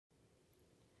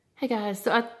Hey guys,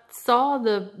 so I saw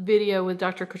the video with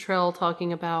Dr. Cottrell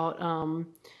talking about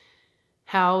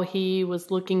how he was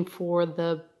looking for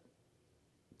the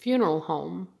funeral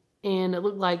home, and it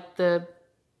looked like the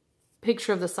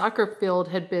picture of the soccer field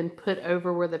had been put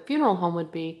over where the funeral home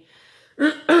would be.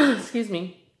 Excuse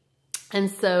me. And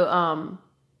so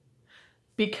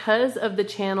because of the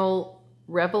channel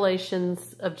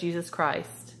Revelations of Jesus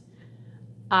Christ,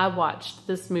 I watched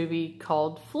this movie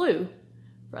called Flu.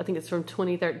 I think it's from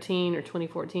 2013 or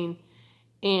 2014.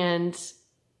 And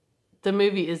the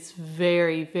movie is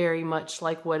very, very much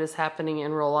like what is happening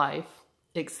in real life,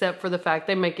 except for the fact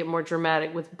they make it more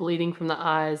dramatic with bleeding from the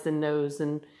eyes and nose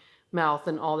and mouth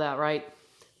and all that, right?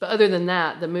 But other than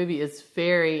that, the movie is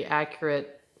very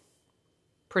accurate,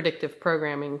 predictive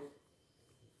programming.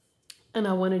 And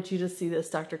I wanted you to see this,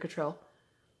 Dr. Cottrell.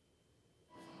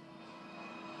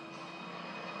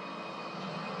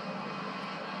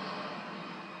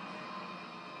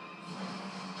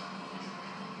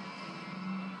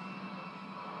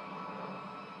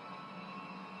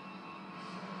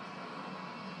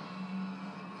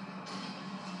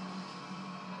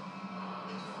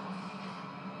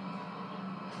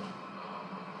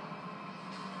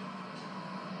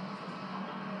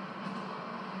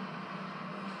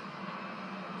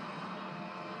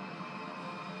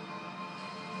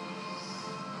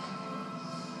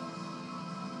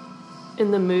 In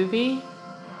the movie,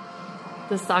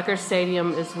 the soccer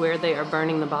stadium is where they are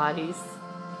burning the bodies.